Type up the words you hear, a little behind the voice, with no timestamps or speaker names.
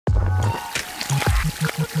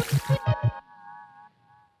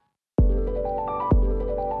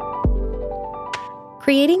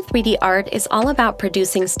Creating 3D art is all about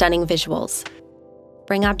producing stunning visuals.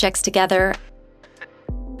 Bring objects together,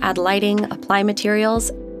 add lighting, apply materials,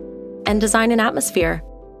 and design an atmosphere.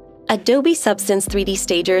 Adobe Substance 3D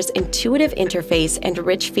Stager's intuitive interface and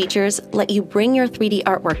rich features let you bring your 3D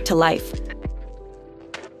artwork to life.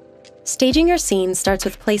 Staging your scene starts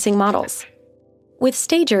with placing models. With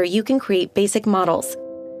Stager, you can create basic models,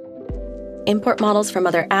 import models from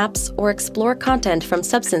other apps, or explore content from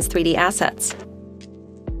Substance 3D assets.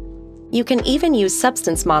 You can even use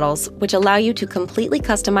Substance models, which allow you to completely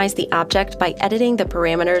customize the object by editing the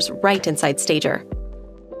parameters right inside Stager.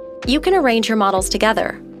 You can arrange your models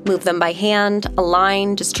together, move them by hand,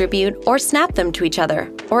 align, distribute, or snap them to each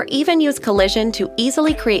other, or even use collision to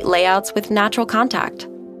easily create layouts with natural contact.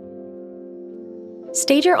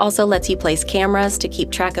 Stager also lets you place cameras to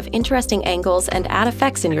keep track of interesting angles and add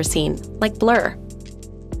effects in your scene, like blur.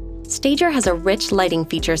 Stager has a rich lighting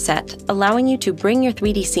feature set, allowing you to bring your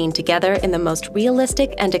 3D scene together in the most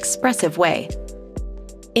realistic and expressive way.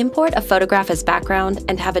 Import a photograph as background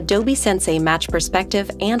and have Adobe Sensei match perspective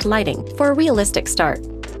and lighting for a realistic start.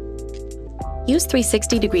 Use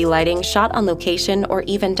 360-degree lighting shot on location or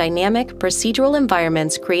even dynamic, procedural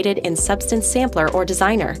environments created in Substance Sampler or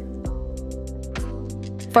Designer.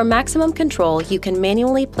 For maximum control, you can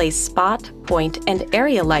manually place spot, point, and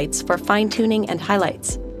area lights for fine-tuning and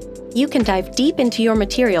highlights. You can dive deep into your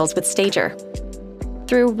materials with Stager.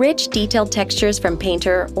 Through rich, detailed textures from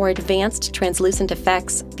Painter or advanced translucent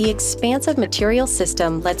effects, the expansive material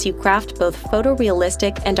system lets you craft both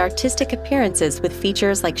photorealistic and artistic appearances with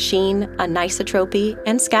features like sheen, anisotropy,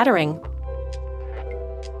 and scattering.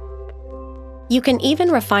 You can even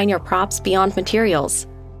refine your props beyond materials.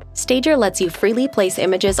 Stager lets you freely place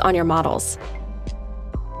images on your models.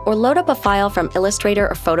 Or load up a file from Illustrator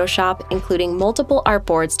or Photoshop, including multiple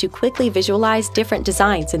artboards to quickly visualize different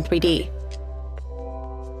designs in 3D.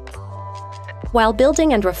 While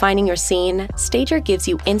building and refining your scene, Stager gives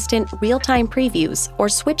you instant, real-time previews or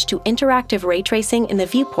switch to interactive ray tracing in the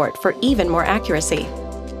viewport for even more accuracy.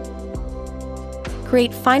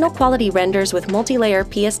 Create final quality renders with multi-layer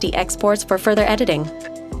PSD exports for further editing.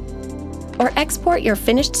 Or export your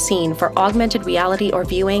finished scene for augmented reality or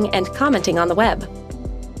viewing and commenting on the web.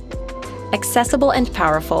 Accessible and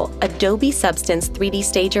powerful, Adobe Substance 3D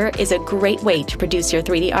Stager is a great way to produce your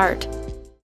 3D art.